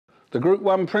The Group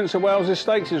 1 Prince of Wales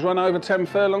Stakes is run over 10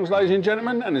 furlongs, ladies and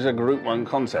gentlemen, and is a Group 1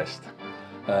 contest.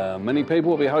 Many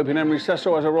people will be hoping Henry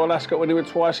Cecil has a Royal Ascot when he went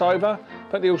twice over,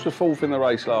 but he was the fourth in the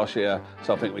race last year,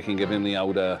 so I think we can give him the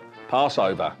old pass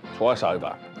over, twice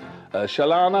over.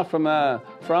 Shalana from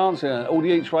France, all the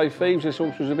each way thieves. This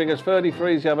horse was the biggest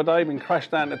 33s the other day, been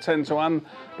crashed down to 10 to 1,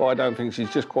 but I don't think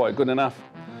she's just quite good enough.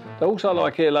 I also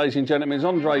like here, ladies and gentlemen, is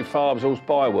Andre Farb's horse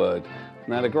Byword.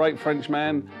 Now, the great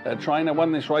Frenchman trainer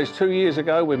won this race 2 years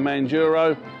ago with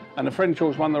Manduro, and the French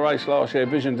horse won the race last year,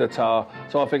 Vision de Tar,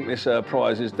 so I think this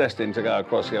prize is destined to go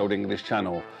across the old English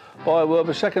Channel. Byword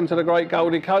was second to the great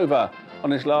Goldie Cover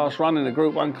on his last run in the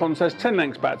Group 1 contest, 10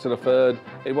 lengths back to the third.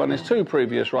 He won his 2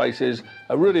 previous races,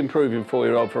 a really improving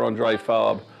 4-year-old for Andre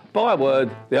Farb.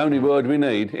 Byword, the only word we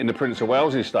need in the Prince of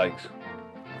Wales Stakes.